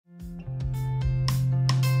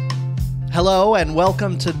Hello and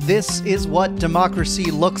welcome to This Is What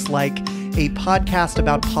Democracy Looks Like, a podcast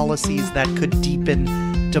about policies that could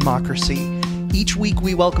deepen democracy. Each week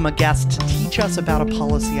we welcome a guest to teach us about a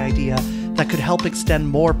policy idea that could help extend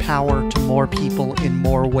more power to more people in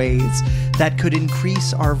more ways, that could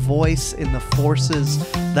increase our voice in the forces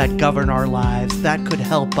that govern our lives, that could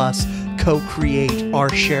help us co-create our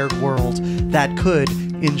shared world, that could,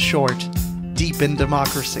 in short, deepen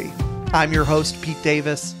democracy. I'm your host, Pete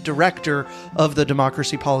Davis, director of the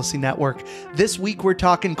Democracy Policy Network. This week, we're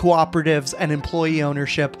talking cooperatives and employee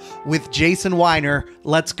ownership with Jason Wiener.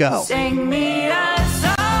 Let's go. Sing me a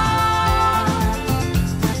song,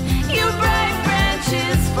 you bright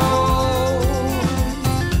branches fall.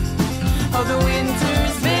 Oh, the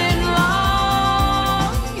winter's been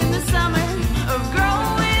long in the summer of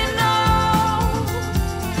growing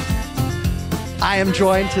old. I am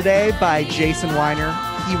joined today by Jason Wiener.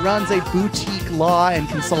 He runs a boutique law and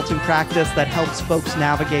consulting practice that helps folks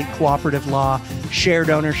navigate cooperative law, shared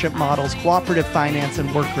ownership models, cooperative finance,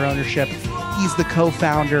 and worker ownership. He's the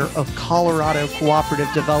co-founder of Colorado Cooperative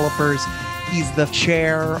Developers. He's the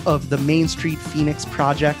chair of the Main Street Phoenix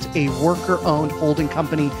Project, a worker-owned holding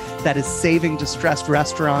company that is saving distressed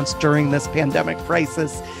restaurants during this pandemic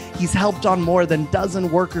crisis. He's helped on more than a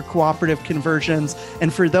dozen worker cooperative conversions.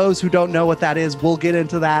 And for those who don't know what that is, we'll get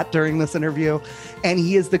into that during this interview. And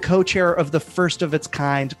he is the co-chair of the first of its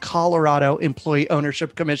kind Colorado Employee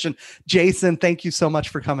Ownership Commission. Jason, thank you so much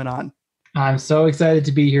for coming on. I'm so excited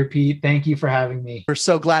to be here, Pete. Thank you for having me. We're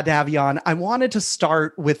so glad to have you on. I wanted to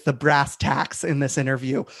start with the brass tacks in this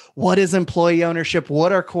interview. What is employee ownership?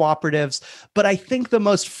 What are cooperatives? But I think the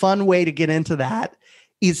most fun way to get into that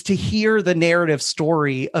is to hear the narrative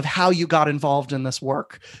story of how you got involved in this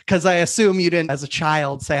work. Because I assume you didn't, as a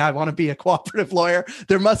child, say, I want to be a cooperative lawyer.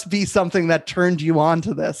 There must be something that turned you on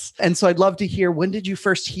to this. And so I'd love to hear, when did you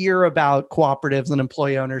first hear about cooperatives and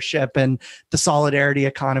employee ownership and the solidarity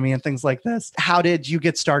economy and things like this? How did you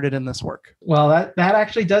get started in this work? Well, that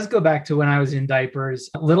actually does go back to when I was in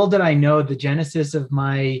diapers. Little did I know the genesis of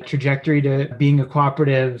my trajectory to being a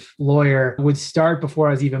cooperative lawyer would start before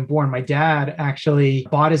I was even born. My dad actually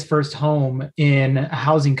bought his first home in a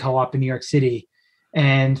housing co-op in New York City.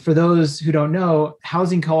 And for those who don't know,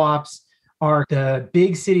 housing co-ops are the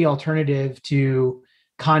big city alternative to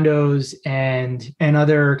condos and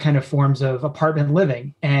other kind of forms of apartment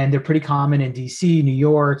living. And they're pretty common in DC, New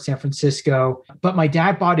York, San Francisco. But my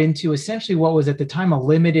dad bought into essentially what was at the time a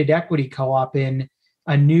limited equity co-op in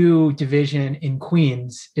a new division in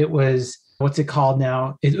Queens. It was, what's it called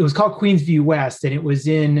now? It was called Queensview West, and it was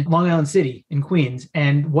in Long Island City in Queens.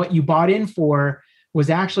 And what you bought in for was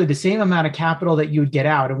actually the same amount of capital that you would get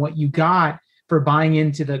out. And what you got for buying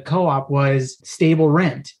into the co-op was stable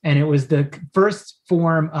rent. And it was the first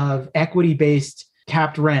form of equity-based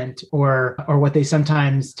capped rent, or what they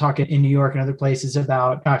sometimes talk in New York and other places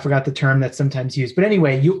about. I forgot the term that's sometimes used. But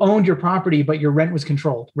anyway, you owned your property, but your rent was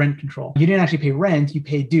controlled, rent control. You didn't actually pay rent, you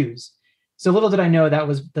paid dues. So little did I know that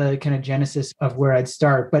was the kind of genesis of where I'd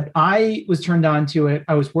start. But I was turned on to it.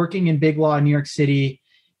 I was working in big law in New York City,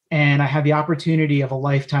 and I had the opportunity of a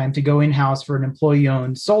lifetime to go in-house for an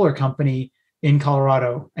employee-owned solar company in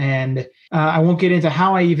Colorado. And I won't get into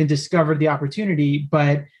how I even discovered the opportunity,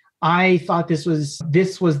 but I thought this was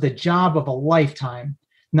the job of a lifetime,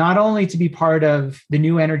 not only to be part of the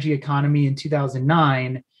new energy economy in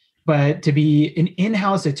 2009, but to be an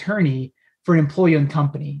in-house attorney for an employee-owned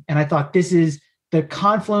company. And I thought this is the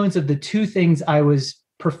confluence of the two things I was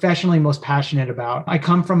professionally most passionate about. I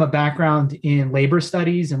come from a background in labor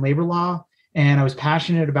studies and labor law, and I was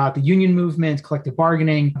passionate about the union movement, collective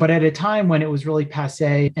bargaining, but at a time when it was really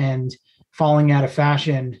passé and falling out of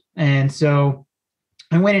fashion. And so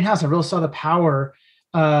I went in-house. I really saw the power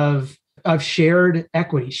of shared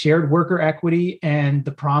equity, shared worker equity, and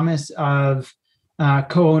the promise of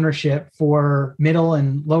co-ownership for middle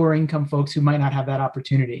and lower income folks who might not have that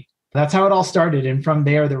opportunity. That's how it all started. And from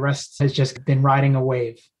there, the rest has just been riding a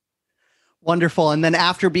wave. Wonderful. And then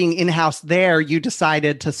after being in-house there, you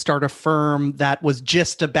decided to start a firm that was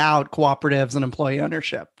just about cooperatives and employee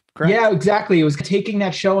ownership, correct? Yeah, exactly. It was taking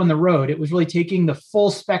that show on the road. It was really taking the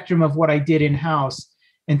full spectrum of what I did in-house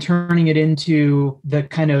and turning it into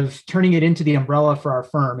the umbrella for our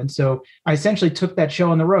firm. And so I essentially took that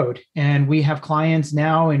show on the road, and we have clients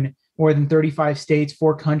now in more than 35 states,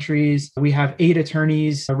 4 countries. We have 8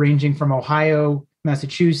 attorneys ranging from Ohio,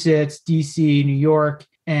 Massachusetts, DC, New York,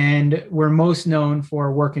 and we're most known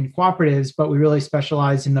for work in cooperatives, but we really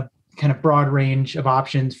specialize in the kind of broad range of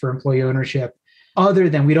options for employee ownership. Other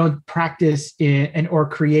than we don't practice or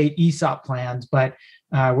create ESOP plans, but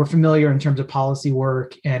we're familiar in terms of policy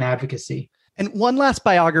work and advocacy. And one last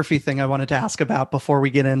biography thing I wanted to ask about before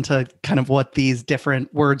we get into kind of what these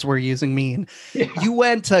different words we're using mean. Yeah. You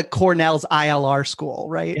went to Cornell's ILR school,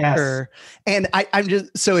 right? Yes. And I'm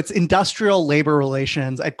just, so it's industrial labor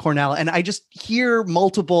relations at Cornell. And I just hear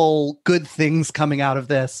multiple good things coming out of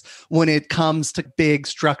this when it comes to big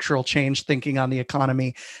structural change thinking on the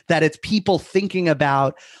economy, that it's people thinking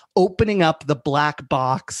about opening up the black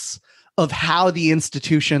box of how the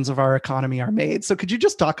institutions of our economy are made. So could you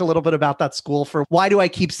just talk a little bit about that school for why do I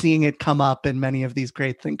keep seeing it come up in many of these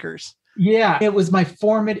great thinkers? Yeah, it was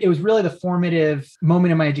it was really the formative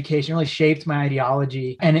moment in my education. It really shaped my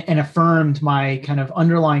ideology and affirmed my kind of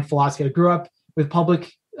underlying philosophy. I grew up with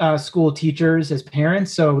public school teachers as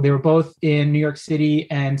parents. So they were both in New York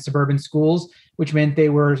City and suburban schools, which meant they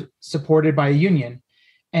were supported by a union.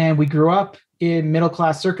 And we grew up in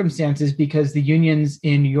middle-class circumstances because the unions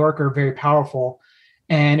in New York are very powerful.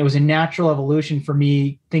 And it was a natural evolution for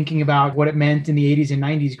me thinking about what it meant in the 80s and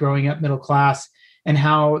 90s growing up middle class and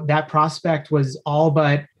how that prospect was all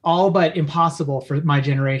but impossible for my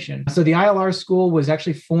generation. So the ILR school was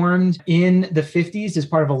actually formed in the 50s as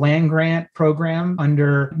part of a land grant program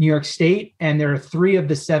under New York State. And there are 3 of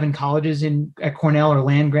the 7 colleges at Cornell are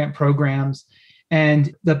land grant programs.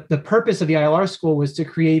 And the purpose of the ILR school was to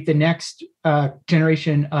create the next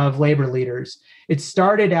generation of labor leaders. It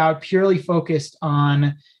started out purely focused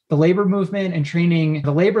on the labor movement and training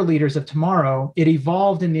the labor leaders of tomorrow. It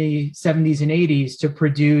evolved in the 70s and 80s to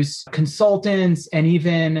produce consultants and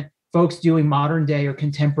even folks doing modern day or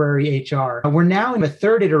contemporary HR. We're now in the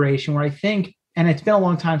 3rd iteration where I think, and it's been a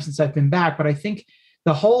long time since I've been back, but I think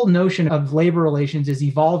the whole notion of labor relations is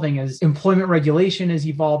evolving as employment regulation is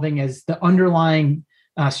evolving, as the underlying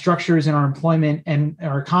structures in our employment and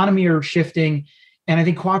our economy are shifting. And I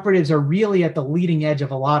think cooperatives are really at the leading edge of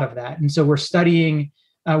a lot of that. And so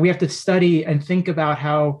we have to study and think about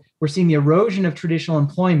how we're seeing the erosion of traditional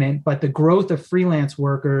employment, but the growth of freelance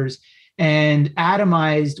workers and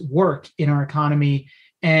atomized work in our economy.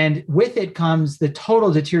 And with it comes the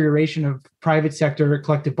total deterioration of private sector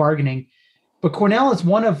collective bargaining. But Cornell is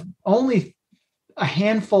one of only a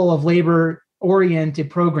handful of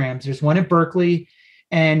labor-oriented programs. There's one at Berkeley,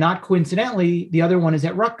 and not coincidentally, the other one is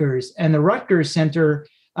at Rutgers. And the Rutgers Center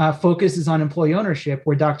focuses on employee ownership,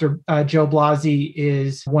 where Dr. Joe Blasi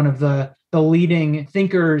is one of the leading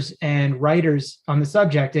thinkers and writers on the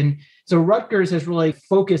subject. And so Rutgers has really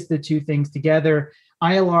focused the 2 things together.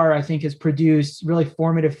 ILR, I think, has produced really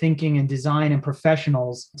formative thinking and design and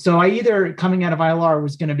professionals. So I either, coming out of ILR,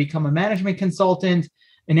 was going to become a management consultant,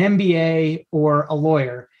 an MBA, or a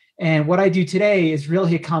lawyer. And what I do today is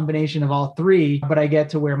really a combination of all 3, but I get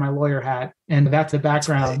to wear my lawyer hat. And that's the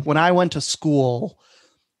background. When I went to school,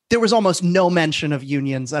 there was almost no mention of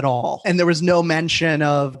unions at all. And there was no mention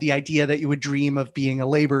of the idea that you would dream of being a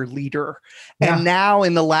labor leader. Yeah. And now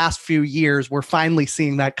in the last few years, we're finally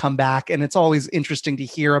seeing that come back. And it's always interesting to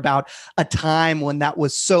hear about a time when that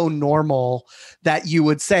was so normal that you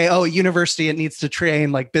would say, oh, a university, it needs to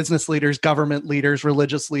train like business leaders, government leaders,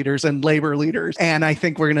 religious leaders, and labor leaders. And I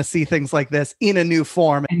think we're going to see things like this in a new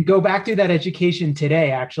form. And go back to that education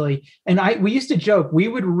today, actually. And we used to joke, we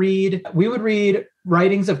would read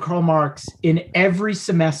writings of Karl Marx in every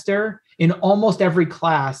semester, in almost every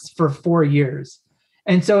class for 4 years.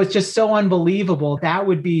 And so it's just so unbelievable. That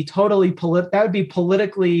would be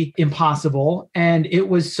politically impossible. And it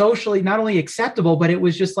was socially not only acceptable, but it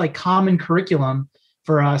was just like common curriculum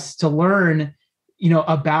for us to learn,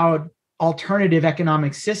 about alternative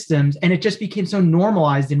economic systems. And it just became so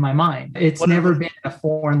normalized in my mind. It's never been a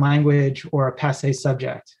foreign language or a passé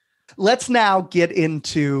subject. Let's now get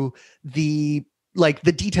into the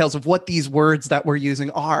details of what these words that we're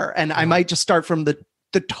using are. And I might just start from the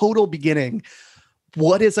total beginning.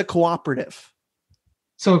 What is a cooperative?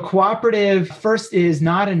 So a cooperative first is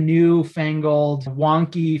not a newfangled,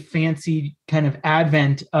 wonky, fancy kind of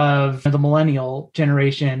advent of the millennial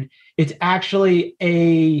generation. It's actually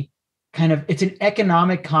it's an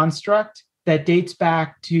economic construct that dates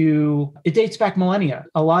back millennia.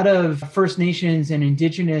 A lot of First Nations and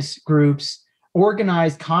indigenous groups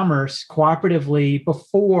organized commerce cooperatively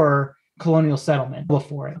before colonial settlement,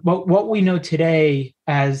 before it. What we know today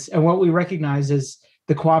and what we recognize as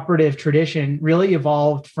the cooperative tradition really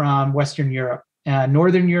evolved from Western Europe,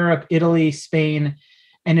 Northern Europe, Italy, Spain.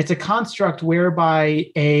 And it's a construct whereby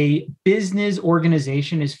a business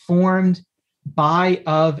organization is formed by,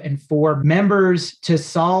 of, and for members to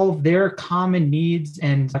solve their common needs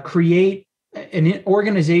and create an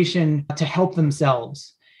organization to help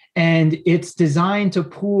themselves. And it's designed to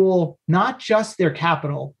pool not just their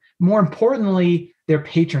capital, more importantly, their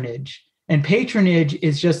patronage. And patronage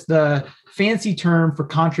is just the fancy term for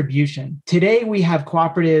contribution. Today, we have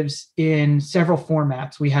cooperatives in several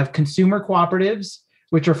formats. We have consumer cooperatives,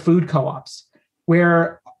 which are food co-ops,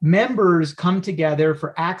 where members come together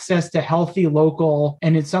for access to healthy, local,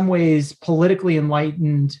 and in some ways politically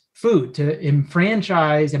enlightened food to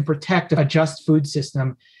enfranchise and protect a just food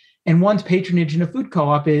system. And one's patronage in a food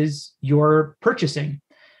co-op is your purchasing.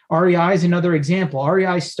 REI is another example.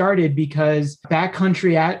 REI started because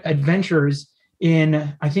backcountry adventurers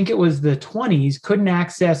in, I think it was the 20s, couldn't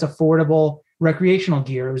access affordable recreational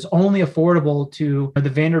gear. It was only affordable to the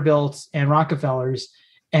Vanderbilts and Rockefellers.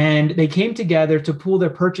 And they came together to pool their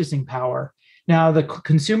purchasing power. Now, the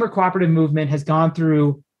consumer cooperative movement has gone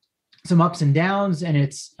through some ups and downs, and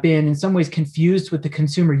it's been in some ways confused with the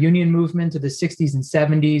consumer union movement of the 60s and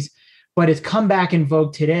 70s, but it's come back in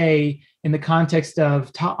vogue today in the context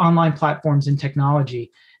of online platforms and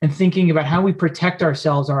technology, and thinking about how we protect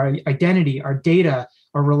ourselves, our identity, our data,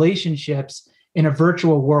 our relationships in a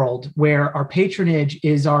virtual world where our patronage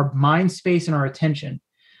is our mind space and our attention.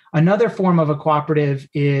 Another form of a cooperative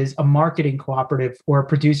is a marketing cooperative or a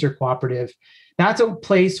producer cooperative. That's a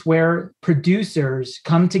place where producers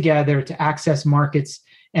come together to access markets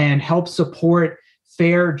and help support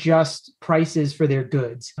fair, just prices for their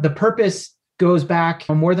goods. The purpose goes back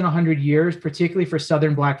more than 100 years, particularly for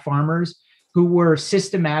Southern Black farmers who were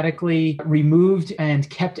systematically removed and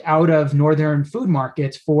kept out of Northern food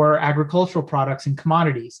markets for agricultural products and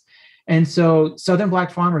commodities. And so Southern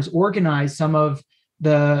Black farmers organized some of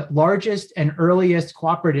the largest and earliest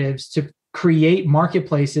cooperatives to create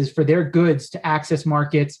marketplaces for their goods to access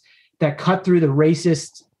markets that cut through the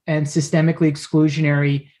racist and systemically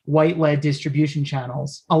exclusionary white-led distribution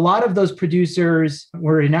channels. A lot of those producers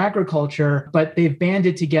were in agriculture, but they've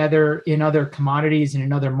banded together in other commodities and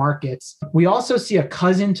in other markets. We also see a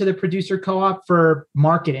cousin to the producer co-op for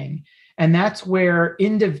marketing. And that's where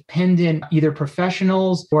independent, either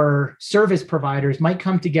professionals or service providers might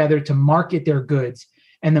come together to market their goods.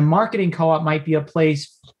 And the marketing co-op might be a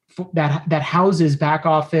place that houses back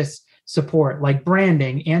office support, like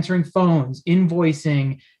branding, answering phones,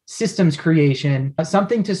 invoicing, systems creation,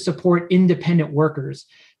 something to support independent workers.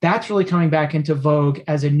 That's really coming back into vogue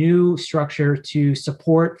as a new structure to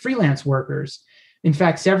support freelance workers. In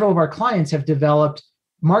fact, several of our clients have developed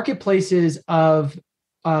marketplaces of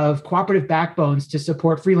cooperative backbones to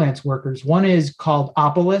support freelance workers. One is called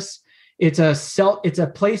Opolis. It's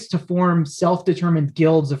a place to form self-determined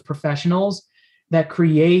guilds of professionals that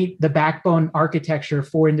create the backbone architecture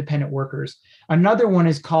for independent workers. Another one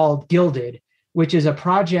is called Gilded, which is a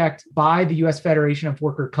project by the U.S. Federation of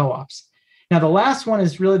Worker Co-ops. Now, the last one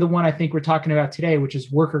is really the one I think we're talking about today, which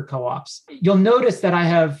is worker co-ops. You'll notice that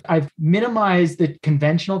I've minimized the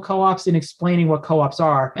conventional co-ops in explaining what co-ops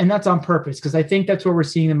are, and that's on purpose, because I think that's where we're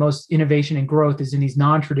seeing the most innovation and growth is in these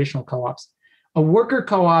non-traditional co-ops. A worker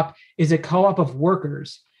co-op is a co-op of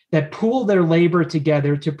workers that pool their labor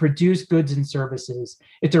together to produce goods and services.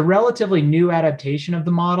 It's a relatively new adaptation of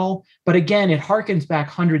the model, but again, it harkens back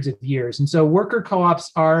hundreds of years. And so worker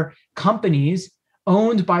co-ops are companies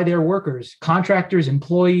owned by their workers, contractors,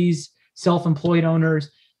 employees, self-employed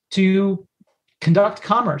owners, to conduct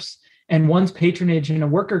commerce. And one's patronage in a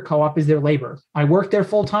worker co-op is their labor. I work there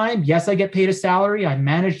full time. Yes, I get paid a salary. I'm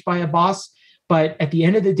managed by a boss. But at the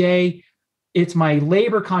end of the day, it's my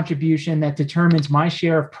labor contribution that determines my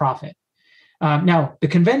share of profit. Now, the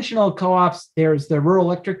conventional co-ops, there's the rural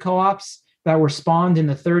electric co-ops that were spawned in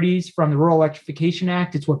the 30s from the Rural Electrification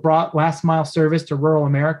Act. It's what brought last mile service to rural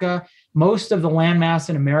America. Most of the landmass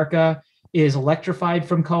in America is electrified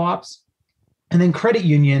from co-ops. And then credit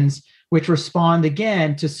unions, which respond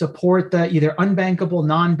again to support the either unbankable,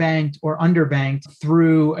 non-banked, or underbanked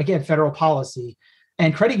through, again, federal policy.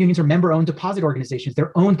 And credit unions are member-owned deposit organizations.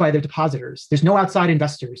 They're owned by their depositors. There's no outside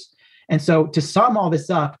investors. And so to sum all this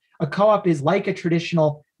up, a co-op is like a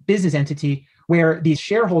traditional business entity where these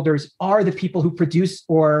shareholders are the people who produce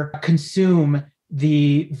or consume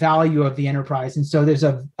the value of the enterprise. And so there's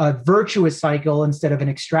a virtuous cycle instead of an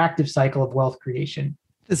extractive cycle of wealth creation.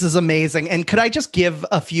 This is amazing. And could I just give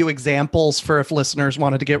a few examples for if listeners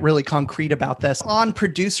wanted to get really concrete about this on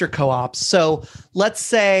producer co-ops? So let's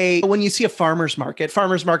say when you see a farmer's markets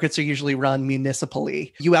are usually run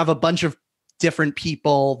municipally. You have a bunch of different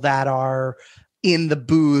people that are in the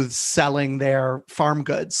booths selling their farm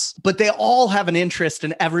goods, but they all have an interest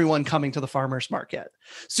in everyone coming to the farmers market.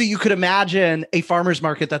 So you could imagine a farmers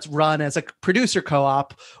market that's run as a producer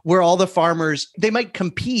co-op where all the farmers, they might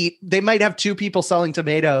compete. They might have two people selling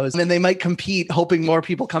tomatoes, and then they might compete hoping more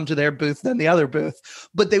people come to their booth than the other booth.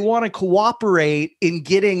 But they want to cooperate in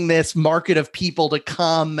getting this market of people to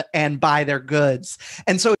come and buy their goods.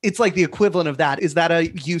 And so it's like the equivalent of that. Is that a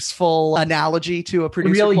useful analogy to a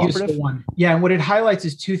producer really cooperative? Useful one. Yeah. And what it highlights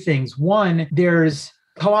is two things. One, there's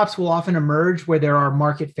co-ops will often emerge where there are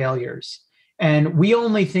market failures. And we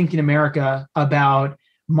only think in America about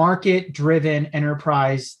market-driven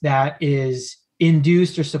enterprise that is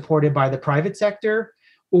induced or supported by the private sector,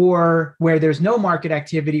 or where there's no market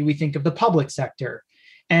activity, we think of the public sector.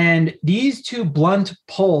 And these two blunt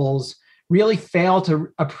poles really fail to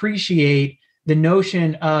appreciate the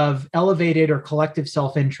notion of elevated or collective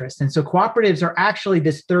self-interest. And so cooperatives are actually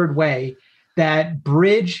this third way that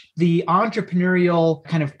bridge the entrepreneurial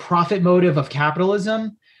kind of profit motive of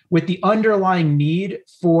capitalism with the underlying need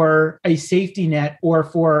for a safety net or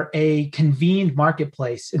for a convened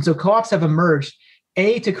marketplace. And so co-ops have emerged,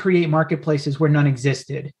 A, to create marketplaces where none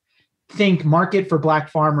existed. Think market for Black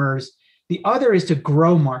farmers. The other is to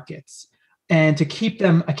grow markets and to keep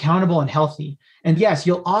them accountable and healthy. And yes,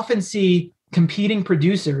 you'll often see competing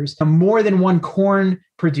producers, more than one corn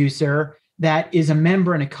producer that is a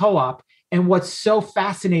member in a co-op. And what's so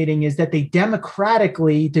fascinating is that they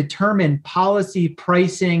democratically determine policy,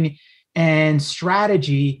 pricing, and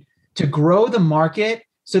strategy to grow the market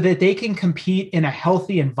so that they can compete in a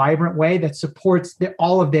healthy and vibrant way that supports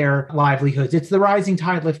all of their livelihoods. It's the rising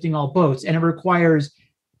tide lifting all boats. And it requires,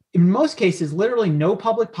 in most cases, literally no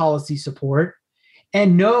public policy support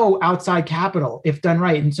and no outside capital if done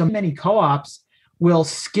right. And so many co-ops will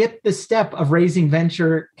skip the step of raising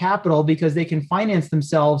venture capital because they can finance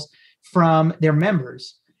themselves from their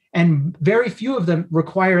members. And very few of them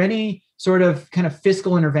require any sort of kind of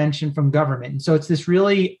fiscal intervention from government. And so it's this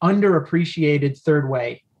really underappreciated third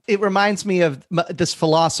way. It reminds me of this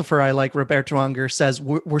philosopher I like, Roberto Unger, says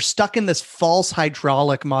we're stuck in this false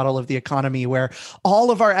hydraulic model of the economy where all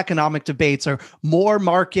of our economic debates are more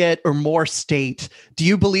market or more state. Do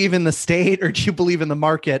you believe in the state or do you believe in the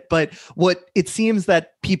market? But what it seems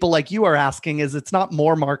that people like you are asking is it's not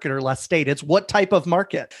more market or less state. It's what type of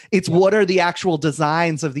market. It's what are the actual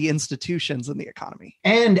designs of the institutions in the economy?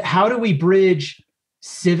 And how do we bridge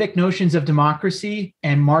civic notions of democracy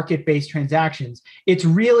and market-based transactions? It's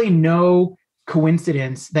really no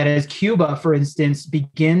coincidence that as Cuba, for instance,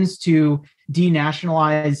 begins to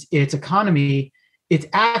denationalize its economy, it's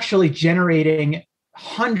actually generating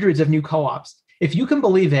hundreds of new co-ops. If you can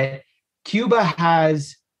believe it, Cuba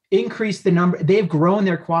has increased the number, they've grown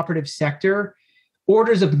their cooperative sector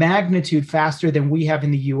orders of magnitude faster than we have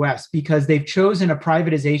in the US because they've chosen a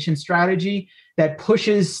privatization strategy that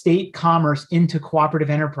pushes state commerce into cooperative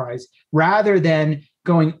enterprise rather than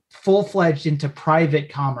going full-fledged into private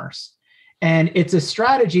commerce. And it's a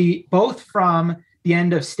strategy both from the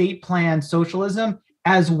end of state planned socialism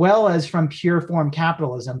as well as from pure form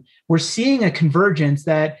capitalism. We're seeing a convergence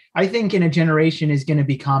that I think in a generation is going to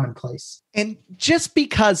be commonplace. And just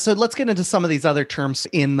because, so let's get into some of these other terms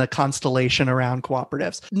in the constellation around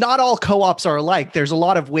cooperatives. Not all co-ops are alike. There's a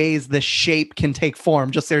lot of ways the shape can take form.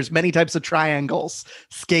 Just there's many types of triangles,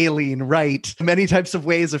 scaling, right? Many types of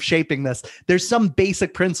ways of shaping this. There's some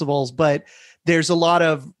basic principles, but there's a lot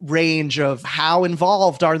of range of how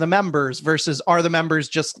involved are the members versus are the members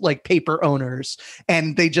just like paper owners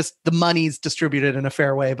and they just, the money's distributed in a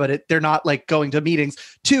fair way, but they're not like going to meetings,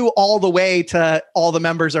 to all the way to all the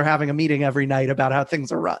members are having a meeting every night about how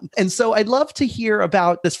things are run. And so I'd love to hear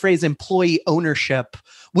about this phrase employee ownership,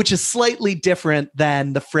 which is slightly different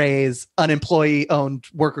than the phrase an employee owned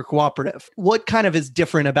worker cooperative. What kind of is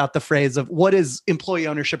different about the phrase of what is employee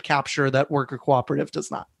ownership capture that worker cooperative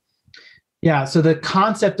does not? Yeah, so the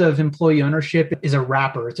concept of employee ownership is a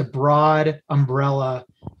wrapper. It's a broad umbrella,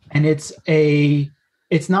 and it's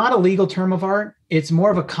not a legal term of art. It's more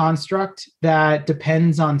of a construct that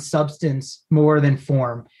depends on substance more than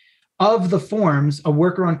form. Of the forms, a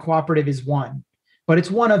worker-owned cooperative is one, but it's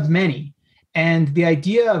one of many. And the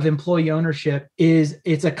idea of employee ownership is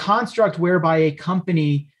it's a construct whereby a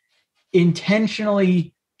company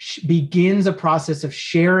intentionally begins a process of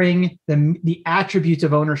sharing the attributes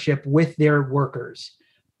of ownership with their workers,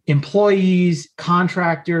 employees,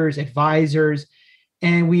 contractors, advisors.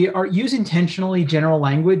 And we use intentionally general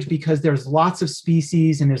language because there's lots of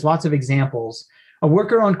species and there's lots of examples. A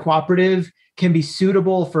worker-owned cooperative can be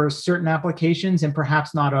suitable for certain applications and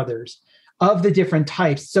perhaps not others of the different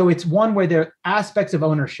types. So it's one where there are aspects of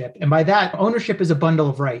ownership. And by that, ownership is a bundle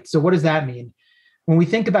of rights. So what does that mean? when we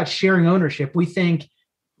think about sharing ownership, we think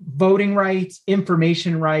voting rights,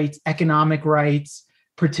 information rights, economic rights,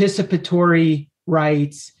 participatory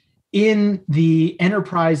rights in the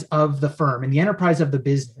enterprise of the firm, in the enterprise of the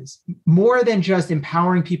business. More than just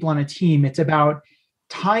empowering people on a team, it's about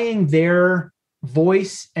tying their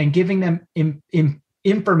voice and giving them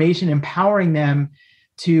information, empowering them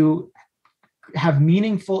to have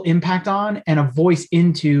meaningful impact on and a voice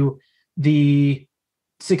into the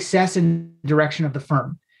success and direction of the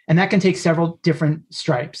firm. And that can take several different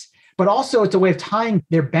stripes, but also it's a way of tying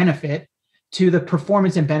their benefit to the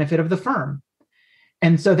performance and benefit of the firm.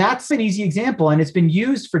 And so that's an easy example, and it's been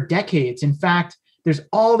used for decades. In fact, there's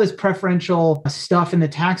all this preferential stuff in the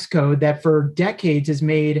tax code that for decades has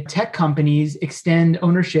made tech companies extend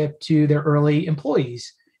ownership to their early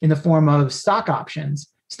employees in the form of stock options.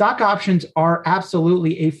 Stock options are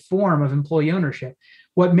absolutely a form of employee ownership.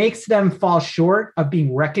 What makes them fall short of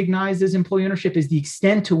being recognized as employee ownership is the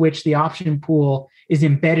extent to which the option pool is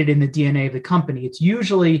embedded in the DNA of the company. It's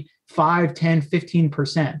usually 5, 10,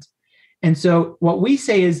 15%. And so what we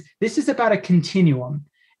say is this is about a continuum.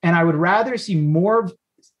 And I would rather see more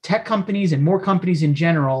tech companies and more companies in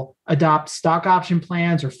general adopt stock option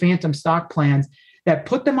plans or phantom stock plans that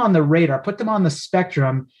put them on the radar, put them on the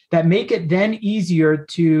spectrum, that make it then easier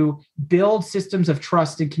to build systems of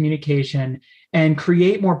trust and communication and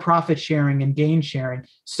create more profit sharing and gain sharing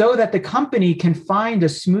so that the company can find a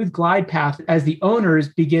smooth glide path as the owners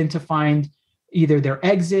begin to find either their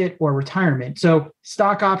exit or retirement. So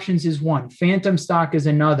stock options is one, phantom stock is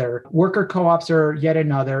another, worker co-ops are yet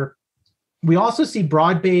another. We also see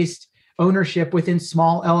broad-based ownership within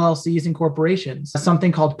small LLCs and corporations.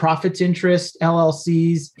 Something called profits interest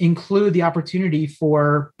LLCs include the opportunity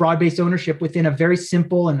for broad-based ownership within a very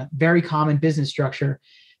simple and very common business structure.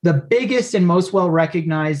 The biggest and most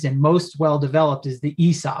well-recognized and most well-developed is the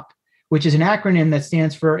ESOP, which is an acronym that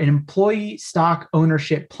stands for an Employee Stock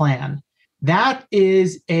Ownership Plan. That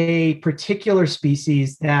is a particular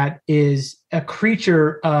species that is a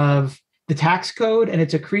creature of the tax code, and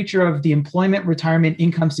it's a creature of the Employment Retirement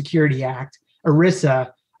Income Security Act, ERISA,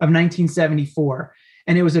 of 1974.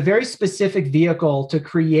 And it was a very specific vehicle to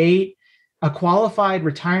create a qualified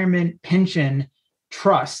retirement pension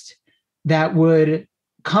trust that would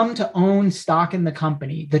come to own stock in the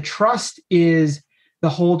company. The trust is the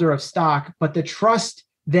holder of stock, but the trust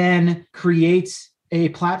then creates a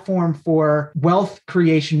platform for wealth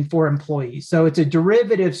creation for employees. So it's a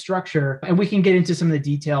derivative structure, and we can get into some of the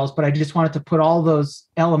details, but I just wanted to put all those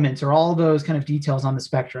elements or all those kind of details on the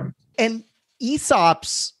spectrum. And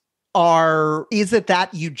ESOPs is it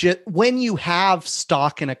that you when you have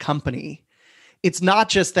stock in a company, it's not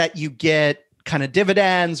just that you get kind of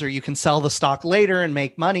dividends or you can sell the stock later and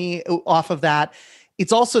make money off of that.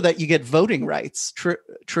 It's also that you get voting rights.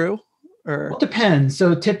 True? Or? It depends.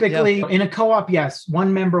 So typically in a co-op, yes,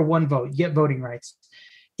 one member, one vote, you get voting rights.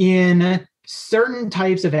 In certain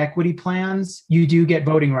types of equity plans, you do get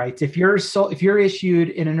voting rights. If you're issued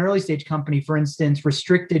in an early stage company, for instance,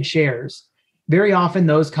 restricted shares, very often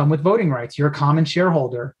those come with voting rights. You're a common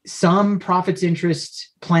shareholder. Some profits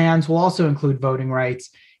interest plans will also include voting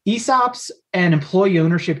rights. ESOPs and employee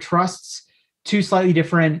ownership trusts, two slightly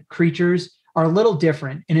different creatures, are a little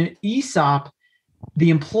different. In an ESOP, the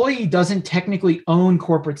employee doesn't technically own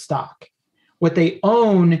corporate stock. What they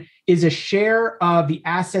own is a share of the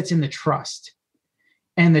assets in the trust.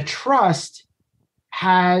 And the trust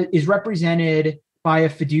is represented by a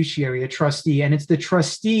fiduciary, a trustee, and it's the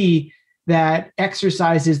trustee that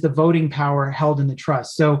exercises the voting power held in the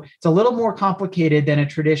trust. So it's a little more complicated than a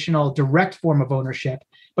traditional direct form of ownership.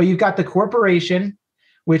 But you've got the corporation,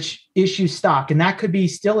 which issues stock, and that could be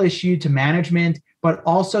still issued to management, but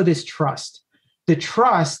also this trust. The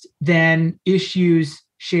trust then issues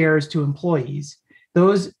shares to employees.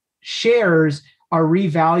 Those shares are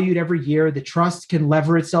revalued every year. The trust can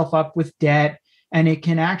lever itself up with debt, and it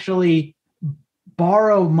can actually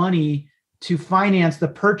borrow money to finance the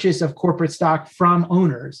purchase of corporate stock from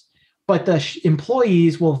owners. But the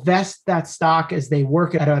employees will vest that stock as they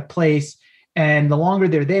work at a place. And the longer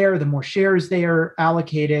they're there, the more shares they are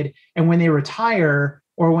allocated. And when they retire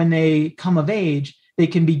or when they come of age, they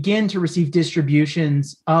can begin to receive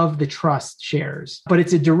distributions of the trust shares. But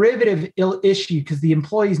it's a derivative issue because the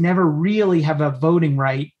employees never really have a voting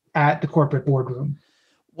right at the corporate boardroom.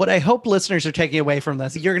 What I hope listeners are taking away from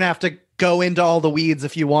this, you're going to have to go into all the weeds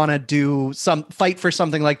if you want to fight for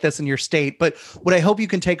something like this in your state. But what I hope you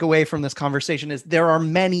can take away from this conversation is there are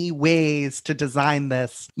many ways to design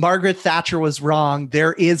this. Margaret Thatcher was wrong.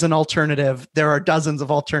 There is an alternative. There are dozens of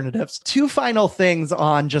alternatives. Two final things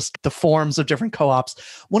on just the forms of different co-ops.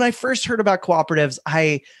 When I first heard about cooperatives,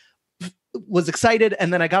 I was excited.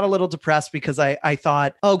 And then I got a little depressed because I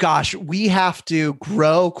thought, oh gosh, we have to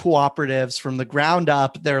grow cooperatives from the ground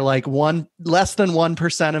up. They're like less than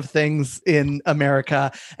 1% of things in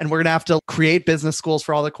America. And we're going to have to create business schools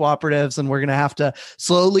for all the cooperatives. And we're going to have to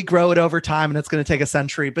slowly grow it over time. And it's going to take a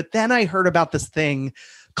century. But then I heard about this thing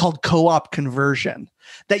called co-op conversion,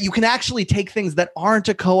 that you can actually take things that aren't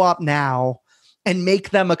a co-op now and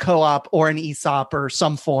make them a co-op or an ESOP or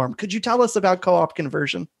some form. Could you tell us about co-op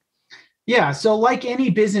conversion? Yeah. So like any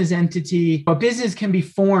business entity, a business can be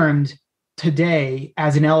formed today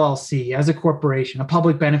as an LLC, as a corporation, a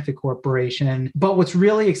public benefit corporation. But what's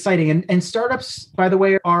really exciting, and startups, by the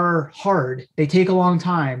way, are hard. They take a long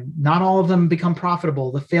time. Not all of them become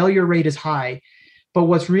profitable. The failure rate is high. But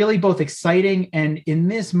what's really both exciting and in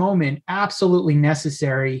this moment, absolutely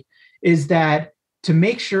necessary is that to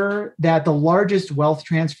make sure that the largest wealth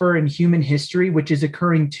transfer in human history, which is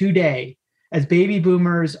occurring today, as baby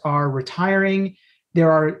boomers are retiring,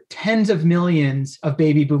 there are tens of millions of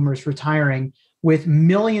baby boomers retiring with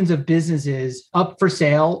millions of businesses up for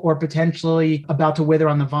sale or potentially about to wither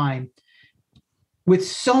on the vine. With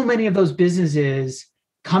so many of those businesses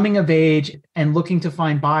coming of age and looking to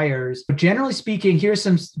find buyers, generally speaking, here's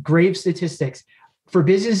some grave statistics. For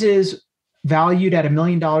businesses valued at $1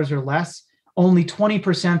 million or less, only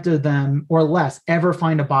 20% of them or less ever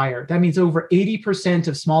find a buyer. That means over 80%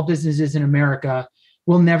 of small businesses in America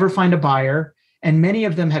will never find a buyer. And many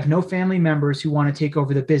of them have no family members who want to take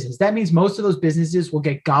over the business. That means most of those businesses will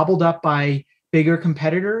get gobbled up by bigger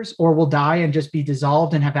competitors or will die and just be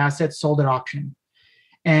dissolved and have assets sold at auction.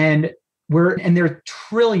 And there are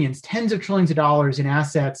trillions, tens of trillions of dollars in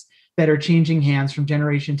assets that are changing hands from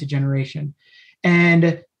generation to generation.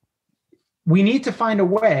 And we need to find a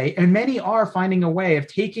way, and many are finding a way of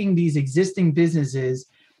taking these existing businesses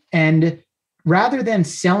and rather than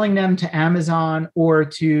selling them to Amazon or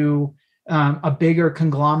to a bigger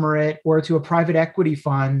conglomerate or to a private equity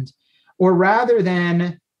fund, or rather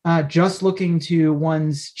than just looking to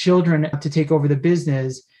one's children to take over the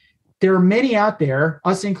business, there are many out there,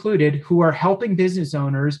 us included, who are helping business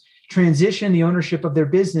owners transition the ownership of their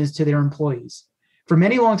business to their employees. For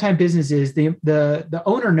many longtime businesses, the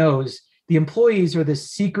owner knows the employees are the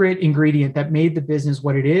secret ingredient that made the business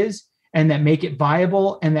what it is and that make it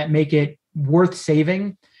viable and that make it worth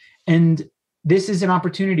saving. And this is an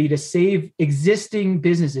opportunity to save existing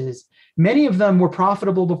businesses. Many of them were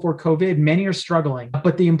profitable before COVID. Many are struggling,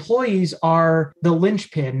 but the employees are the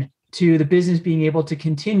linchpin to the business being able to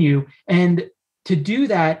continue. And to do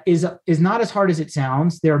that is not as hard as it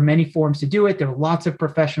sounds. There are many forms to do it. There are lots of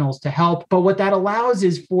professionals to help. But what that allows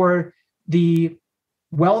is for the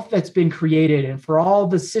wealth that's been created and for all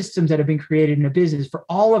the systems that have been created in a business, for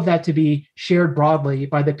all of that to be shared broadly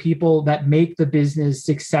by the people that make the business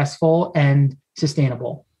successful and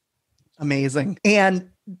sustainable. Amazing. And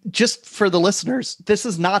just for the listeners, this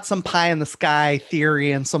is not some pie in the sky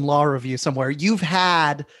theory and some law review somewhere. You've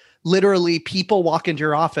had literally people walk into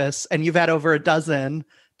your office and you've had over a dozen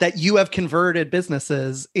that you have converted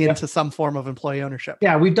businesses into some form of employee ownership.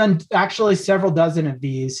 Yeah, we've done actually several dozen of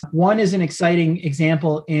these. One is an exciting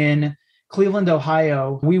example in Cleveland,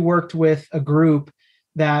 Ohio. We worked with a group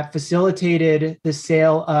that facilitated the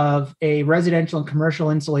sale of a residential and commercial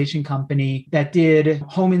insulation company that did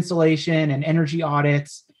home insulation and energy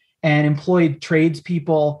audits and employed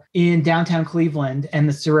tradespeople in downtown Cleveland and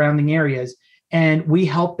the surrounding areas. And we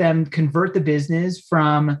helped them convert the business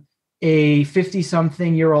from a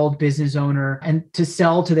 50-something-year-old business owner and to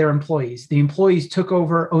sell to their employees. The employees took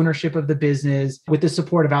over ownership of the business with the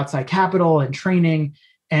support of outside capital and training.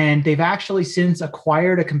 And they've actually since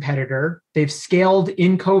acquired a competitor. They've scaled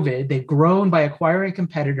in COVID. They've grown by acquiring a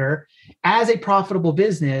competitor as a profitable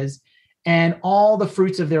business. And all the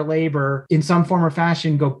fruits of their labor in some form or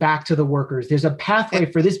fashion go back to the workers. There's a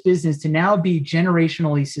pathway for this business to now be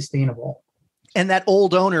generationally sustainable. And that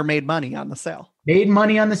old owner made money on the sale. Made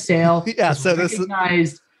money on the sale. Yeah, so this is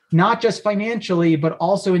recognized not just financially, but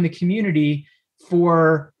also in the community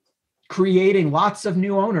for creating lots of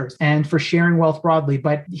new owners and for sharing wealth broadly.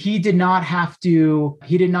 But he did not have to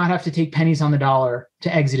take pennies on the dollar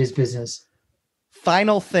to exit his business.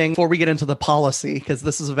 Final thing before we get into the policy, because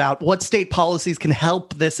this is about what state policies can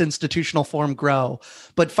help this institutional form grow.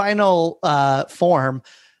 But final form,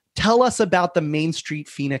 tell us about the Main Street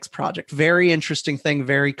Phoenix project. Very interesting thing,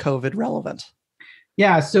 very COVID relevant.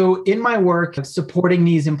 Yeah. So in my work supporting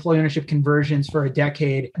these employee ownership conversions for a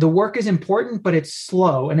decade, the work is important, but it's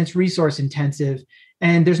slow and it's resource intensive.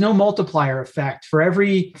 And there's no multiplier effect. For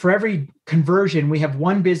every conversion, we have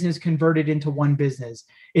one business converted into one business.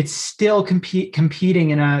 It's still competing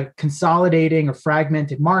in a consolidating or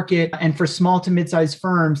fragmented market. And for small to mid-sized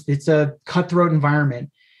firms, it's a cutthroat environment.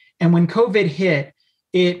 And when COVID hit,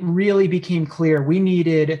 it really became clear we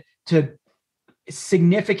needed to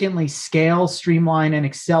significantly scale, streamline, and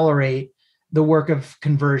accelerate the work of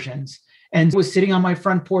conversions. And I was sitting on my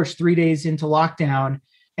front porch 3 days into lockdown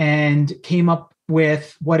and came up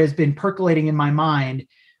with what has been percolating in my mind.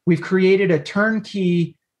 We've created a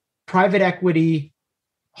turnkey private equity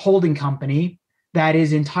holding company that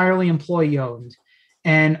is entirely employee owned.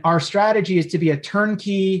 And our strategy is to be a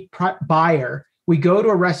turnkey buyer. We go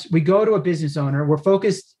to a business owner. We're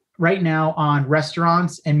focused right now on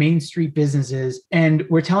restaurants and Main Street businesses. And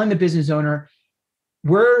we're telling the business owner,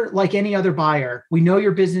 we're like any other buyer. We know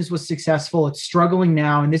your business was successful. It's struggling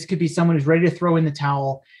now. And this could be someone who's ready to throw in the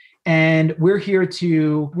towel. And we're here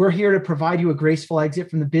to provide you a graceful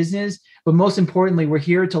exit from the business. But most importantly, we're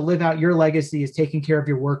here to live out your legacy as taking care of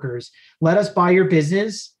your workers. Let us buy your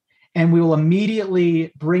business, and we will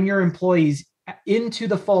immediately bring your employees into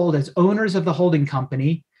the fold as owners of the holding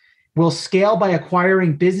company. We'll scale by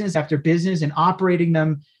acquiring business after business and operating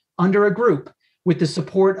them under a group with the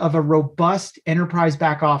support of a robust enterprise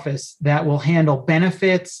back office that will handle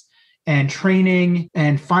benefits and training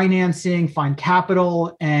and financing, find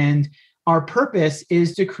capital. And our purpose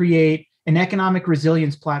is to create an economic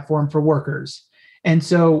resilience platform for workers. And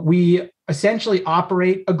so we essentially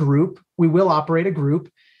operate a group. We will operate a group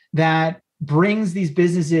that brings these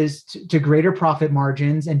businesses to greater profit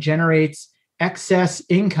margins and generates excess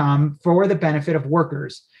income for the benefit of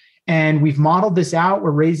workers. And we've modeled this out.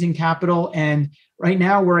 We're raising capital. And right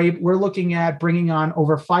now we're looking at bringing on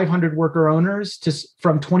over 500 worker owners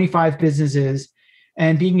from 25 businesses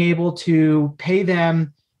and being able to pay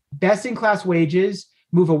them best in class wages,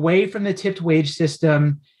 move away from the tipped wage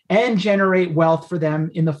system, and generate wealth for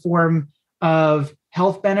them in the form of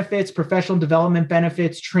health benefits, professional development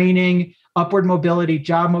benefits, training, upward mobility,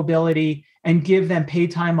 job mobility, and give them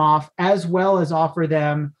paid time off, as well as offer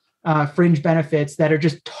them fringe benefits that are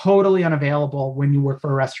just totally unavailable when you work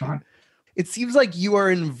for a restaurant. It seems like you are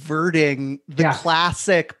inverting the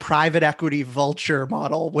classic private equity vulture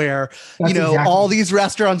model where, all these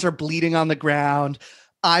restaurants are bleeding on the ground.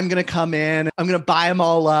 I'm going to come in, I'm going to buy them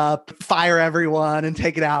all up, fire everyone and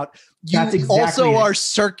take it out. You also are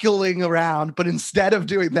circling around, but instead of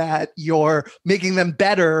doing that, you're making them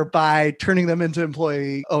better by turning them into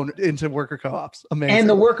into worker co-ops. Amazing. And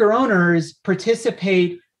the worker owners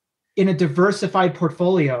participate in a diversified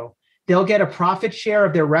portfolio. They'll get a profit share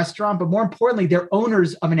of their restaurant, but more importantly, they're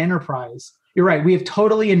owners of an enterprise. You're right. We have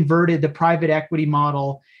totally inverted the private equity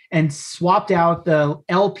model and swapped out the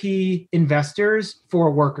LP investors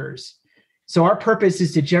for workers. So our purpose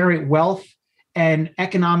is to generate wealth and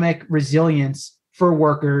economic resilience for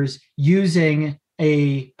workers using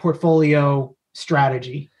a portfolio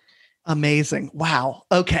strategy. Amazing. Wow.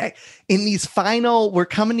 Okay. We're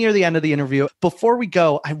coming near the end of the interview. Before we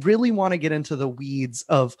go, I really want to get into the weeds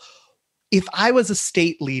of, if I was a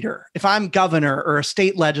state leader, if I'm governor or a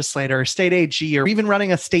state legislator, or state AG, or even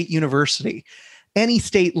running a state university, any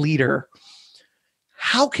state leader,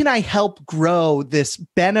 how can I help grow this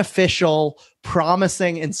beneficial,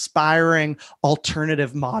 promising, inspiring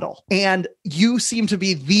alternative model? And you seem to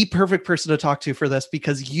be the perfect person to talk to for this,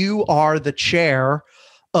 because you are the chair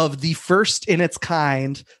of the first in its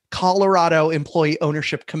kind Colorado Employee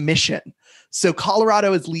Ownership Commission. So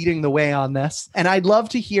Colorado is leading the way on this. And I'd love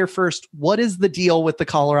to hear first, what is the deal with the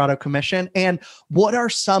Colorado Commission? And what are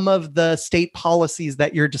some of the state policies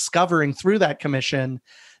that you're discovering through that commission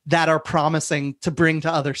that are promising to bring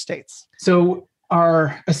to other states? So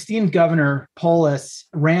our esteemed governor, Polis,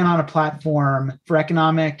 ran on a platform for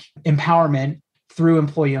economic empowerment through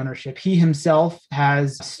employee ownership. He himself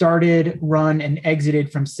has started, run, and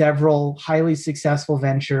exited from several highly successful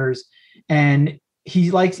ventures. And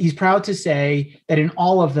he's proud to say that in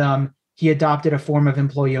all of them, he adopted a form of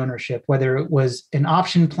employee ownership, whether it was an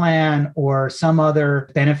option plan or some other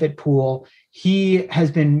benefit pool. He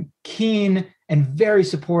has been keen and very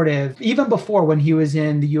supportive. Even before, when he was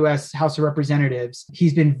in the U.S. House of Representatives,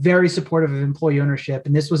 he's been very supportive of employee ownership.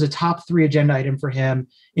 And this was a top 3 agenda item for him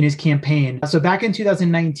in his campaign. So back in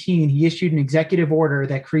 2019, he issued an executive order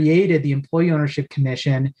that created the Employee Ownership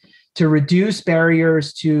Commission to reduce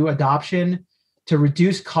barriers to adoption, to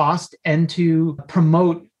reduce cost, and to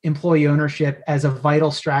promote employee ownership as a vital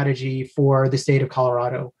strategy for the state of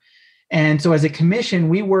Colorado. And so as a commission,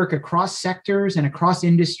 we work across sectors and across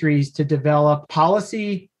industries to develop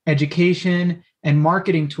policy, education, and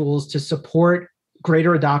marketing tools to support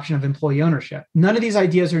greater adoption of employee ownership. None of these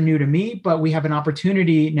ideas are new to me, but we have an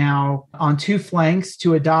opportunity now on two flanks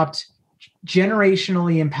to adopt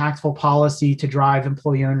generationally impactful policy to drive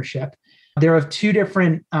employee ownership. There are two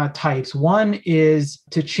different types. One is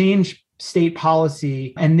to change state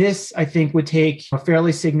policy. And this, I think, would take a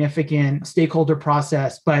fairly significant stakeholder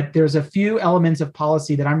process, but there's a few elements of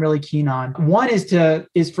policy that I'm really keen on. One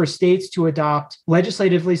is for states to adopt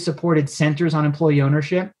legislatively supported centers on employee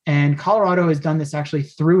ownership. And Colorado has done this actually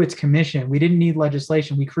through its commission. We didn't need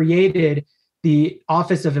legislation. We created the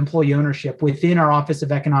Office of Employee Ownership within our Office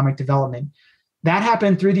of Economic Development. That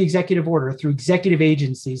happened through the executive order, through executive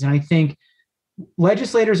agencies. And I think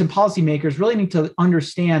legislators and policymakers really need to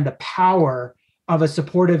understand the power of a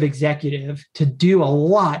supportive executive to do a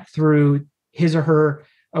lot through his or her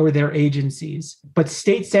or their agencies. But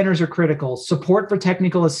state centers are critical. Support for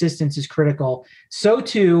technical assistance is critical. So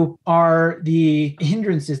too are the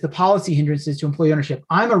hindrances, the policy hindrances to employee ownership.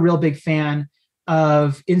 I'm a real big fan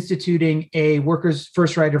of instituting a worker's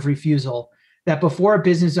first right of refusal, that before a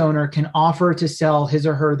business owner can offer to sell his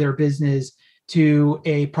or her their business to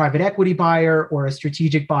a private equity buyer or a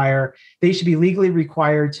strategic buyer, they should be legally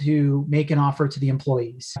required to make an offer to the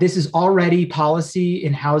employees. This is already policy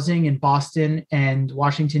in housing in Boston and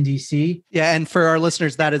Washington, D.C. Yeah, and for our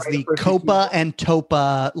listeners, that is the COPA and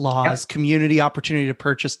TOPA laws, Yep. Community Opportunity to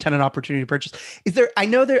Purchase, Tenant Opportunity to Purchase. I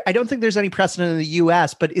don't think there's any precedent in the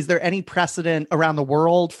U.S., but is there any precedent around the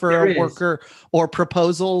world for There a is. worker or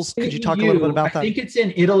proposals? Could you talk a little bit about that? I think it's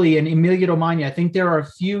in Italy and Emilia-Romagna. I think there are a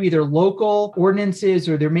few either local ordinances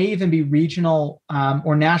or there may even be regional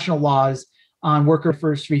or national laws on worker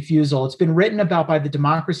first refusal. It's been written about by the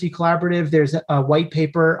Democracy Collaborative. There's a white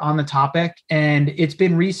paper on the topic, and it's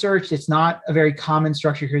been researched. It's not a very common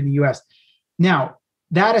structure here in the US. Now,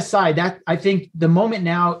 that aside, that I think the moment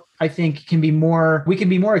now, I think we can be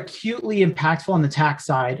more acutely impactful on the tax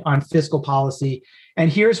side on fiscal policy.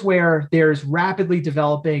 And here's where there's rapidly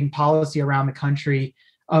developing policy around the country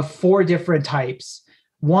of four different types.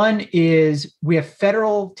 One is we have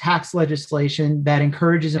federal tax legislation that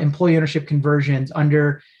encourages employee ownership conversions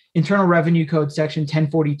under Internal Revenue Code Section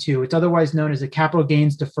 1042. It's otherwise known as a capital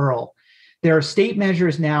gains deferral. There are state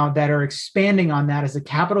measures now that are expanding on that as a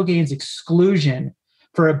capital gains exclusion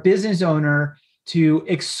for a business owner to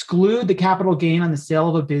exclude the capital gain on the sale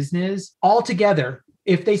of a business altogether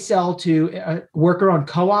if they sell to a worker-owned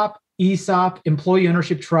co-op, ESOP, employee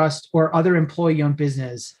ownership trust, or other employee-owned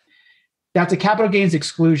business. That's a capital gains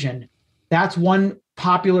exclusion. That's one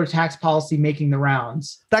popular tax policy making the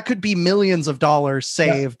rounds. That could be millions of dollars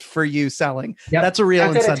saved for you selling. Yep. That's a real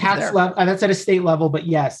That's incentive at a tax there. level. That's at a state level, but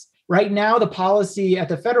yes. Right now, the policy at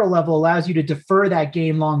the federal level allows you to defer that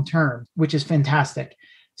gain long term, which is fantastic.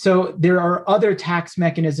 So there are other tax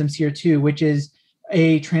mechanisms here too, which is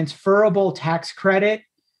a transferable tax credit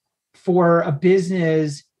for a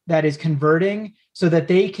business that is converting so that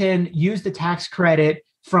they can use the tax credit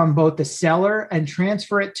from both the seller and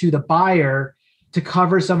transfer it to the buyer to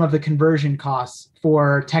cover some of the conversion costs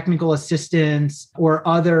for technical assistance or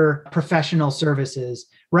other professional services.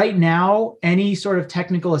 Right now, any sort of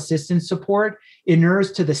technical assistance support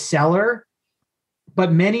inures to the seller,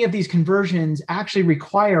 but many of these conversions actually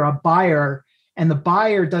require a buyer, and the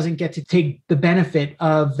buyer doesn't get to take the benefit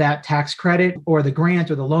of that tax credit or the grant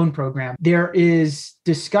or the loan program. There is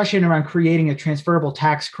discussion around creating a transferable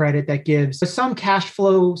tax credit that gives some cash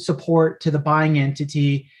flow support to the buying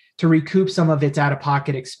entity to recoup some of its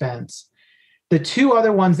out-of-pocket expense. The two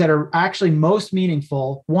other ones that are actually most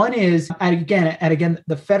meaningful, one is, at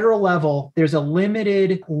the federal level, there's a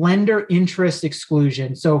limited lender interest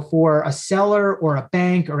exclusion. So for a seller or a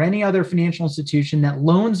bank or any other financial institution that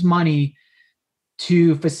loans money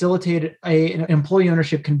to facilitate an employee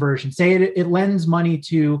ownership conversion, say it lends money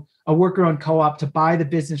to a worker-owned co-op to buy the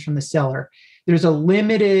business from the seller, there's a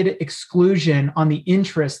limited exclusion on the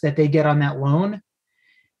interest that they get on that loan.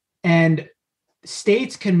 And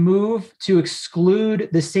states can move to exclude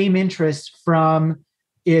the same interest from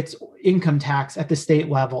its income tax at the state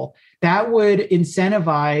level. That would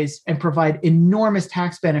incentivize and provide enormous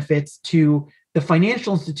tax benefits to the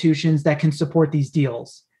financial institutions that can support these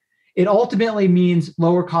deals. It ultimately means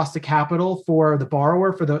lower cost of capital for the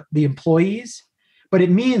borrower, for the employees, but it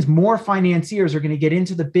means more financiers are going to get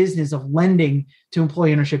into the business of lending to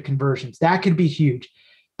employee ownership conversions. That could be huge.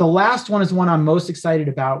 The last one is one I'm most excited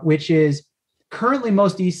about, which is currently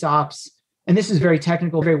most ESOPs, and this is very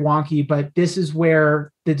technical, very wonky, but this is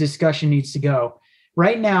where the discussion needs to go.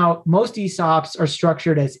 Right now, most ESOPs are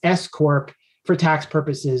structured as S Corp for tax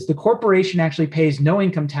purposes. The corporation actually pays no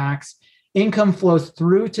income tax. Income flows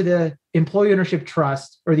through to the employee ownership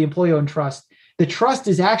trust or the employee-owned trust. The trust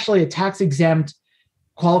is actually a tax-exempt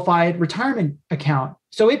qualified retirement account,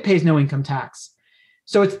 so it pays no income tax.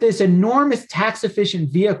 So it's this enormous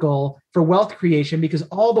tax-efficient vehicle for wealth creation because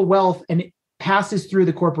all the wealth and it passes through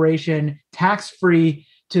the corporation tax-free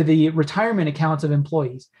to the retirement accounts of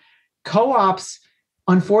employees. Co-ops,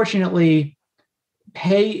 unfortunately,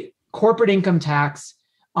 pay corporate income tax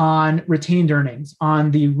on retained earnings,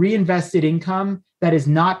 on the reinvested income that is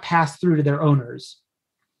not passed through to their owners.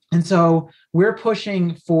 And so we're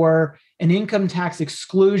pushing for an income tax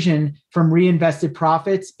exclusion from reinvested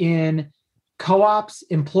profits in co-ops,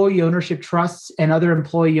 employee ownership trusts, and other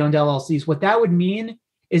employee-owned LLCs. What that would mean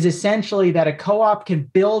is essentially that a co-op can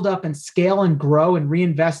build up and scale and grow and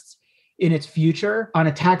reinvest in its future on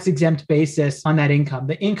a tax-exempt basis on that income.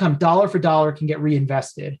 The income, dollar for dollar, can get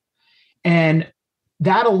reinvested. And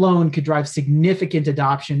that alone could drive significant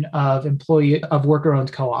adoption of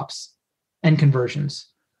worker-owned co-ops and conversions.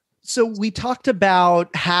 So we talked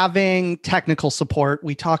about having technical support.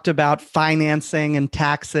 We talked about financing and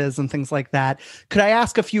taxes and things like that. Could I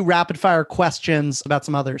ask a few rapid fire questions about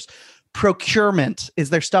some others? Procurement.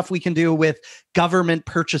 Is there stuff we can do with government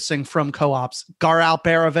purchasing from co-ops? Garal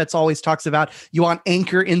Barovitz always talks about you want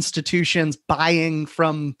anchor institutions buying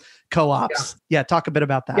from co-ops. Yeah, talk a bit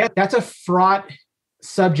about that. Yeah, that's a fraught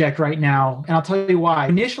subject right now. And I'll tell you why.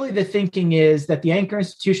 Initially, the thinking is that the anchor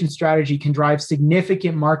institution strategy can drive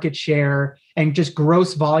significant market share and just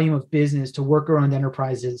gross volume of business to worker-owned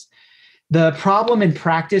enterprises. The problem in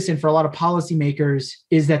practice and for a lot of policymakers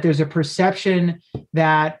is that there's a perception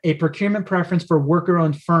that a procurement preference for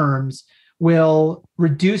worker-owned firms will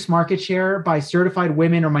reduce market share by certified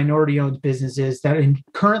women or minority-owned businesses that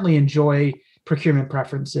currently enjoy procurement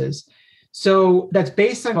preferences. So that's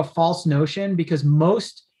based on a false notion because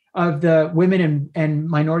most of the women and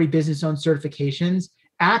minority business-owned certifications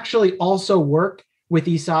actually also work with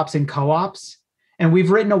ESOPs and co-ops. And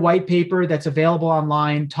we've written a white paper that's available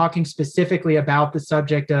online talking specifically about the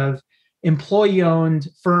subject of employee-owned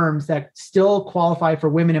firms that still qualify for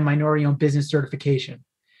women and minority-owned business certification.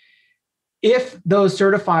 If those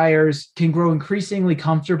certifiers can grow increasingly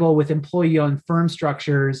comfortable with employee-owned firm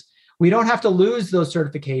structures, we don't have to lose those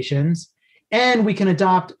certifications. And we can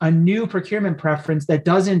adopt a new procurement preference that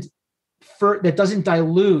doesn't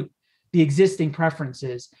dilute the existing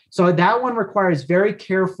preferences. So that one requires very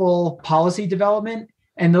careful policy development.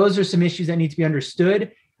 And those are some issues that need to be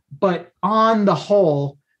understood. But on the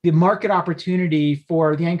whole, the market opportunity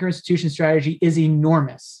for the anchor institution strategy is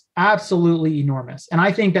enormous, absolutely enormous. And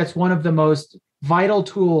I think that's one of the most vital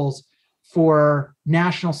tools for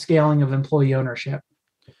national scaling of employee ownership.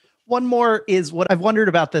 One more is what I've wondered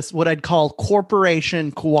about this, what I'd call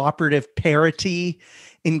corporation cooperative parity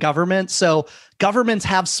in government. So governments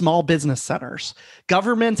have small business centers.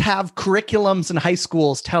 Governments have curriculums in high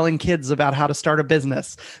schools telling kids about how to start a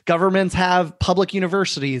business. Governments have public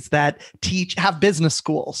universities that have business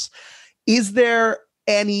schools. Is there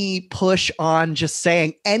any push on just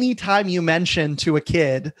saying anytime you mention to a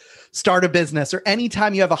kid, start a business, or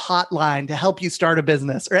anytime you have a hotline to help you start a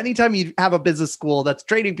business, or anytime you have a business school that's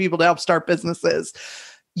training people to help start businesses,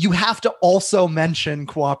 you have to also mention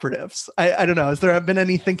cooperatives? I don't know. Has there been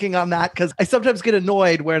any thinking on that? Because I sometimes get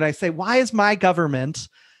annoyed when I say, why is my government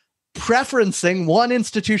preferencing one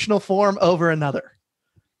institutional form over another?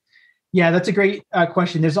 Yeah, that's a great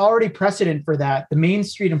question. There's already precedent for that. The Main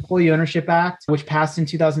Street Employee Ownership Act, which passed in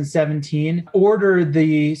 2017, ordered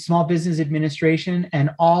the Small Business Administration and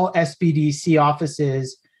all SBDC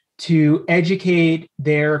offices to educate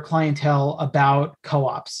their clientele about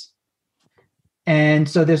co-ops. And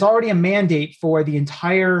so there's already a mandate for the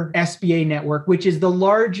entire SBA network, which is the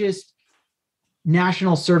largest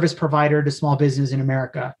national service provider to small business in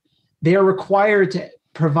America. They are required to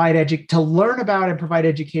to learn about and provide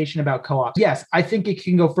education about co-ops. Yes, I think it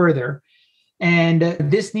can go further. And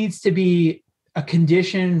this needs to be a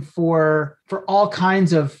condition for all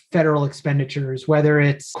kinds of federal expenditures, whether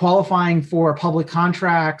it's qualifying for public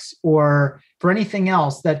contracts or for anything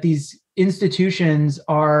else that these institutions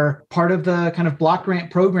are part of the kind of block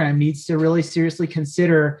grant program needs to really seriously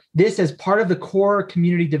consider this as part of the core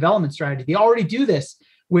community development strategy. They already do this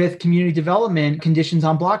with community development conditions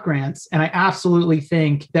on block grants. And I absolutely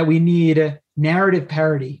think that we need narrative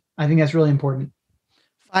parity. I think that's really important.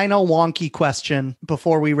 Final wonky question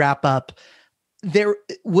before we wrap up. There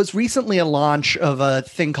was recently a launch of a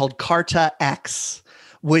thing called Carta X,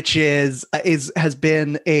 which has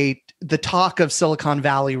been a the talk of Silicon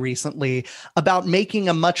Valley recently about making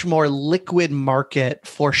a much more liquid market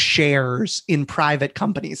for shares in private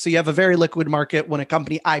companies. So you have a very liquid market when a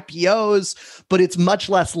company IPOs, but it's much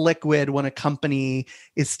less liquid when a company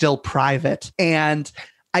is still private. And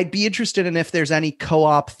I'd be interested in if there's any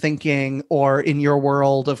co-op thinking or in your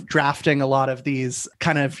world of drafting a lot of these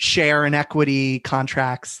kind of share and equity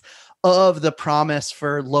contracts of the promise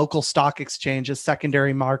for local stock exchanges,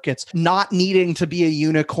 secondary markets, not needing to be a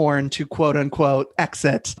unicorn to quote unquote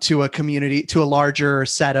exit to a community, to a larger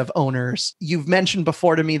set of owners. You've mentioned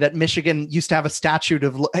before to me that Michigan used to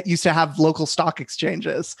have local stock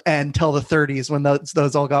exchanges until the 30s when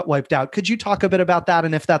those all got wiped out. Could you talk a bit about that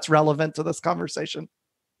and if that's relevant to this conversation?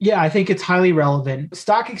 Yeah, I think it's highly relevant.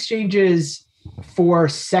 Stock exchanges for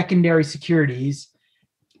secondary securities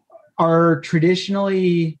are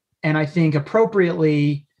traditionally, and I think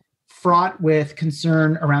appropriately, fraught with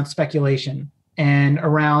concern around speculation and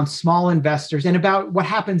around small investors and about what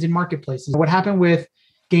happens in marketplaces. What happened with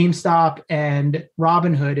GameStop and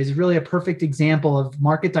Robinhood is really a perfect example of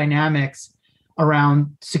market dynamics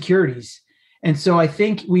around securities. And so I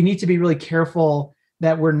think we need to be really careful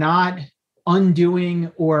that we're not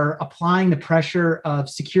undoing or applying the pressure of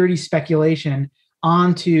security speculation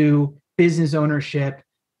onto business ownership,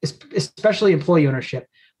 especially employee ownership.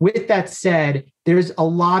 With that said, there's a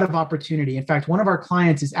lot of opportunity. In fact, one of our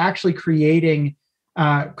clients is actually creating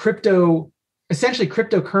essentially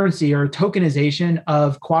cryptocurrency or tokenization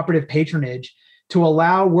of cooperative patronage to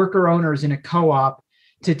allow worker owners in a co-op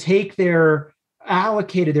to take their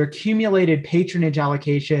accumulated patronage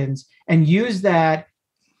allocations and use that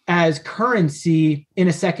as currency in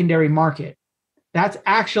a secondary market. That's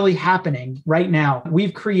actually happening right now.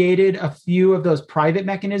 We've created a few of those private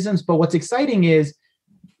mechanisms, but what's exciting is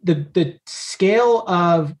the scale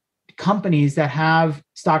of companies that have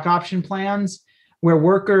stock option plans where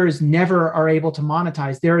workers never are able to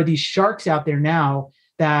monetize. There are these sharks out there now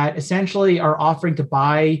that essentially are offering to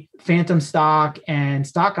buy phantom stock and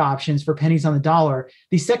stock options for pennies on the dollar.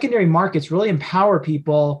 These secondary markets really empower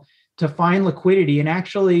people to find liquidity and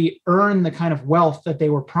actually earn the kind of wealth that they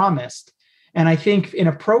were promised. And I think in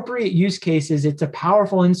appropriate use cases, it's a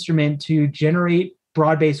powerful instrument to generate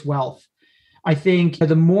broad-based wealth. I think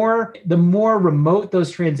the more remote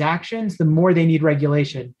those transactions, the more they need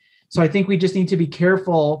regulation. So I think we just need to be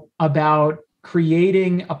careful about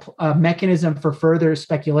creating a mechanism for further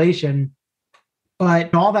speculation.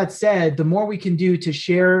 But all that said, the more we can do to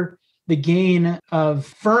share the gain of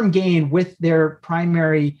firm gain with their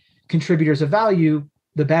primary contributors of value,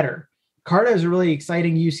 the better. Carta is a really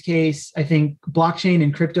exciting use case. I think blockchain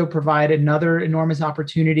and crypto provide another enormous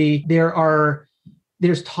opportunity.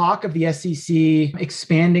 There's talk of the SEC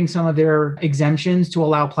expanding some of their exemptions to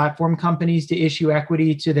allow platform companies to issue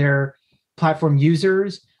equity to their platform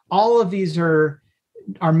users. All of these are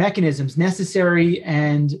mechanisms, necessary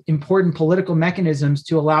and important political mechanisms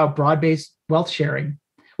to allow broad-based wealth sharing,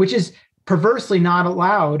 which is perversely not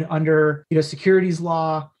allowed under securities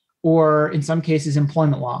law or in some cases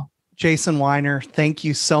employment law. Jason Wiener, thank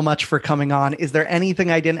you so much for coming on. Is there anything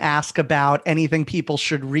I didn't ask about, anything people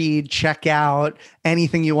should read, check out,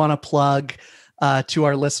 anything you want to plug to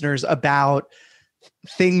our listeners about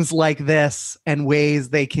things like this and ways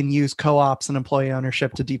they can use co-ops and employee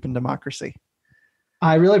ownership to deepen democracy?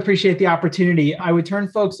 I really appreciate the opportunity. I would turn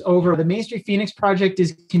folks over. The Main Street Phoenix Project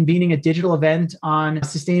is convening a digital event on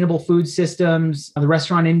sustainable food systems, the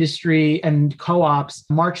restaurant industry, and co-ops.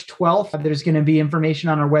 March 12th, there's going to be information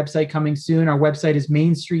on our website coming soon. Our website is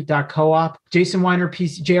mainstreet.coop. Jason Wiener,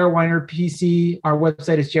 PC, JR Wiener, PC. Our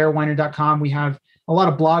website is jrwiener.com. We have a lot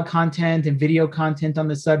of blog content and video content on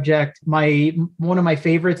the subject. One of my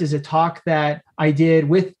favorites is a talk that I did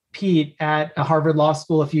with Pete at Harvard Law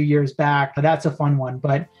School a few years back. That's a fun one,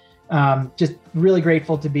 but just really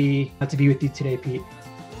grateful to be with you today, Pete.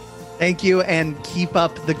 Thank you, and keep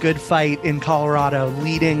up the good fight in Colorado,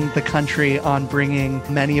 leading the country on bringing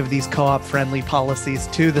many of these co-op friendly policies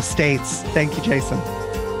to the states. Thank you, Jason.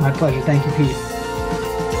 My pleasure. Thank you, Pete.